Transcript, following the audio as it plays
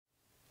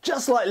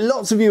Just like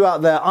lots of you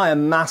out there, I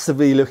am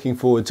massively looking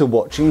forward to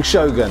watching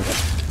Shogun.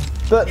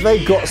 But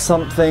they got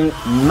something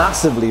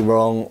massively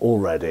wrong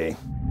already.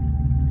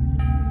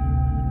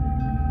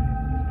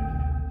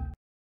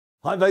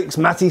 Hi folks,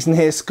 Matt Easton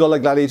here, Schola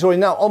Gladiatoria.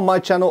 Now on my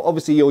channel,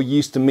 obviously you're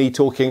used to me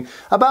talking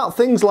about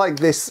things like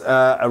this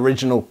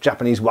original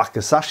Japanese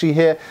wakizashi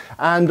here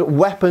and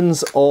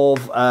weapons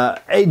of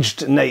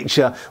edged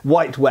nature,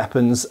 white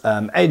weapons,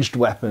 edged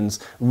weapons,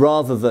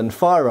 rather than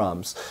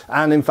firearms.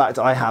 And in fact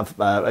I have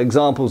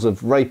examples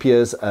of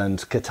rapiers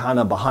and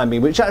katana behind me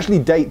which actually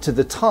date to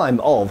the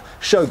time of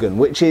Shogun,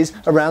 which is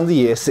around the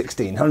year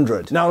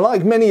 1600. Now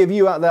like many of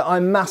you out there,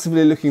 I'm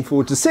massively looking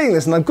forward to seeing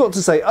this, and I've got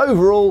to say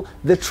overall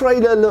the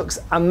trailer looks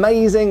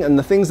amazing, and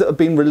the things that have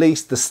been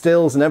released, the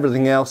stills and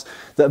everything else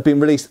that have been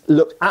released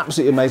look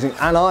absolutely amazing.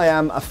 And I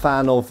am a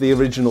fan of the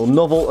original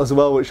novel as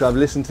well, which I've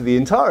listened to the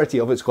entirety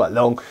of, it's quite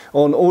long,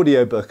 on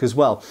audiobook as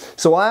well.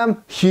 So I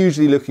am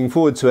hugely looking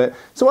forward to it.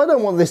 So I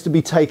don't want this to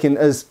be taken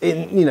as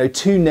in, you know,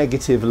 too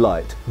negative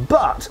light.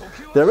 But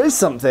there is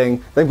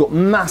something they've got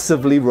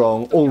massively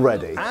wrong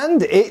already,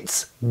 and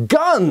it's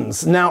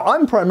guns. Now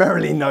I'm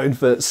primarily known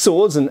for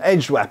swords and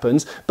edged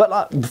weapons,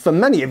 but for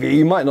many of you,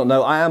 you might not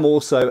know, I am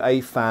also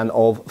a fan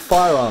of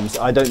firearms.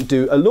 I don't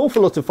do an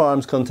awful lot of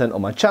firearms content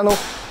on my channel,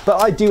 but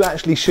I do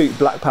actually shoot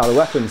black powder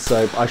weapons.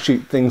 So I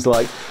shoot things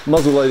like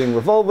muzzle loading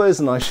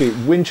revolvers, and I shoot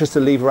Winchester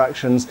lever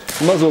actions,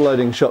 muzzle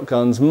loading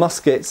shotguns,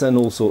 muskets, and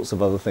all sorts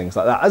of other things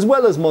like that, as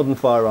well as modern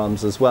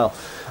firearms as well.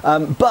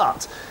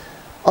 But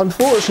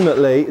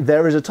unfortunately,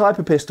 there is a type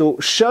of pistol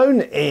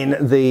shown in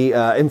the,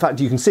 in fact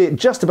you can see it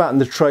just about in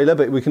the trailer,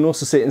 but we can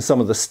also see it in some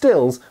of the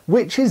stills,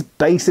 which is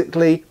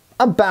basically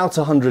about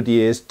 100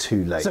 years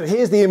too late. So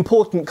here's the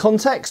important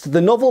context.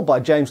 The novel by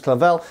James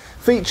Clavell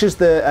features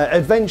the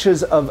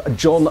adventures of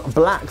John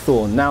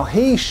Blackthorne. Now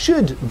he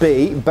should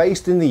be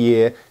based in the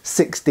year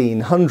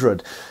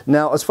 1600.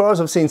 Now as far as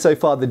I've seen so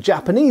far, the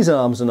Japanese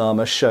arms and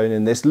armour shown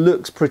in this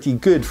looks pretty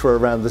good for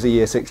around the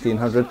year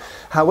 1600.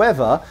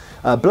 However,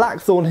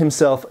 Blackthorne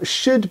himself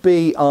should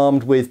be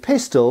armed with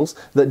pistols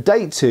that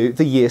date to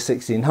the year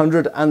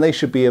 1600, and they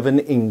should be of an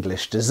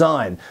English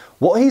design.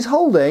 What he's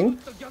holding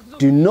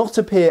do not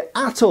appear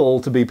at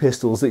all to be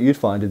pistols that you'd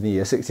find in the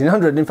year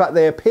 1600. In fact,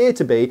 they appear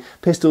to be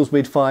pistols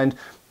we'd find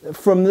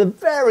from the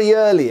very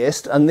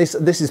earliest, and this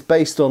is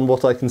based on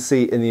what I can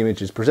see in the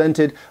images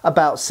presented,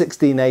 about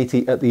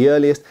 1680 at the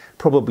earliest,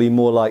 probably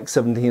more like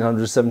 1700,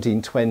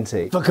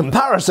 1720. For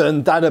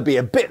comparison, that'd be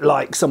a bit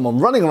like someone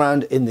running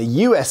around in the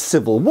US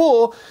Civil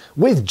War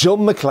with John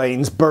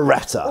McClane's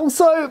Beretta.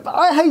 Also,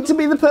 I hate to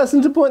be the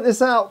person to point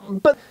this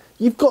out, but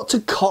you've got to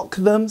cock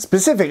them.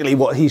 Specifically,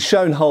 what he's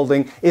shown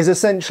holding is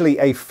essentially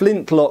a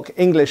flintlock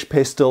English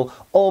pistol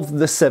of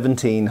the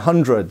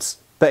 1700s.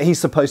 But he's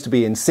supposed to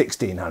be in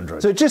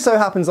 1600. So it just so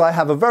happens I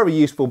have a very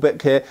useful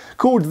book here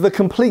called The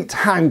Complete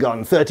Handgun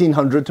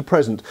 1300 to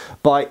Present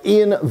by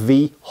Ian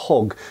V.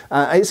 Hogg.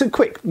 It's a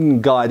quick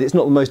guide, it's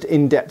not the most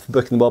in-depth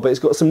book in the world, but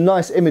it's got some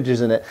nice images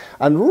in it.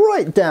 And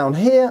right down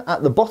here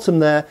at the bottom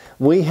there,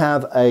 we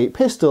have a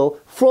pistol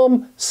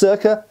from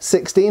circa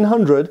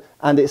 1600,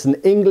 and it's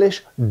an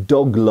English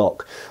dog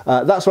lock.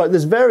 That's right,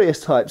 there's various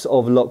types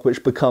of lock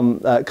which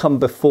come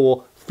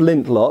before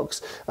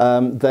flintlocks.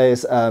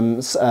 There's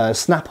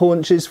snap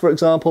haunches, for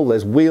example,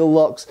 there's wheel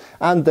locks,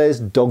 and there's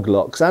dog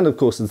locks, and of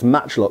course there's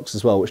matchlocks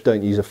as well, which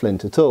don't use a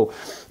flint at all.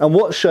 And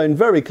what's shown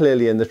very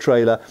clearly in the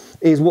trailer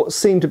is what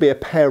seemed to be a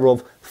pair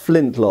of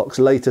flintlocks,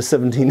 later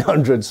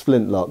 1700s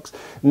flintlocks.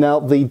 Now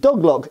the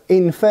dog lock,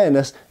 in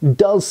fairness,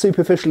 does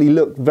superficially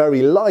look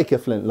very like a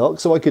flintlock,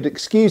 so I could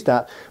excuse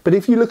that, but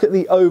if you look at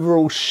the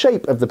overall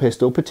shape of the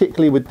pistol,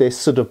 particularly with this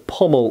sort of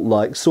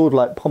pommel-like,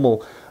 sword-like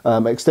pommel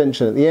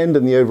extension at the end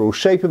and the overall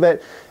shape of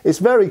it, it's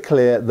very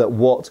clear that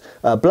what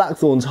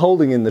Blackthorne's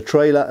holding in the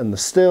trailer and the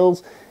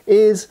stills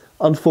is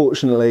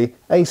unfortunately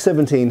a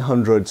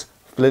 1700s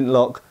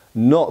flintlock,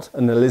 not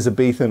an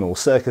Elizabethan or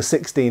circa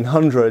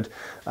 1600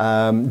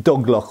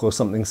 dog lock or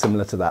something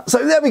similar to that.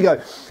 So there we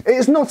go.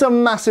 It's not a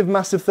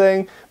massive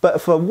thing, but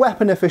for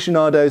weapon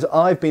aficionados,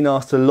 I've been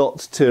asked a lot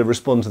to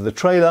respond to the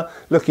trailer,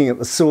 looking at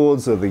the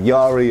swords or the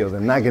yari or the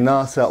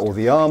naginata or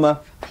the armour.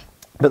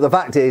 But the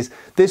fact is,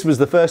 this was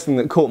the first thing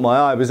that caught my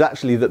eye, was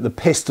actually that the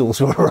pistols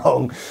were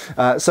wrong.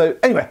 So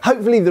anyway,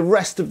 hopefully the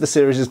rest of the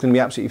series is going to be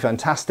absolutely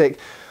fantastic.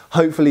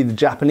 Hopefully the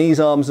Japanese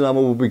arms and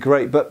armour will be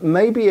great, but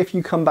maybe if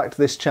you come back to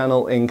this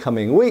channel in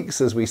coming weeks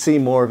as we see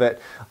more of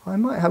it, I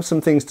might have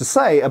some things to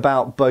say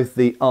about both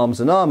the arms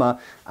and armour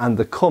and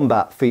the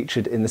combat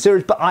featured in the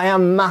series. But I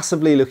am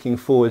massively looking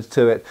forward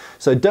to it,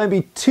 so don't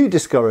be too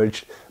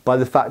discouraged by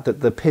the fact that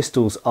the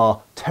pistols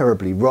are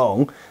terribly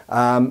wrong.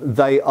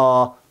 They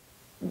are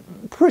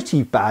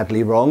pretty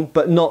badly wrong,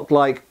 but not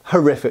like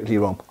horrifically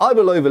wrong. I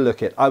will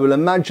overlook it. I will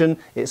imagine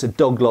it's a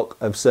dog lock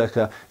of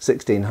circa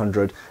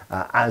 1600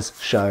 as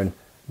shown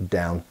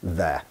down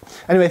there.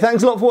 Anyway,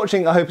 thanks a lot for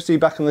watching. I hope to see you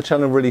back on the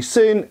channel really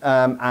soon.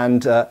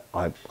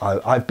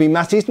 I've been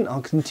Matt Easton.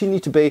 I'll continue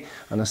to be,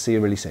 and I'll see you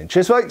really soon.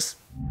 Cheers, folks.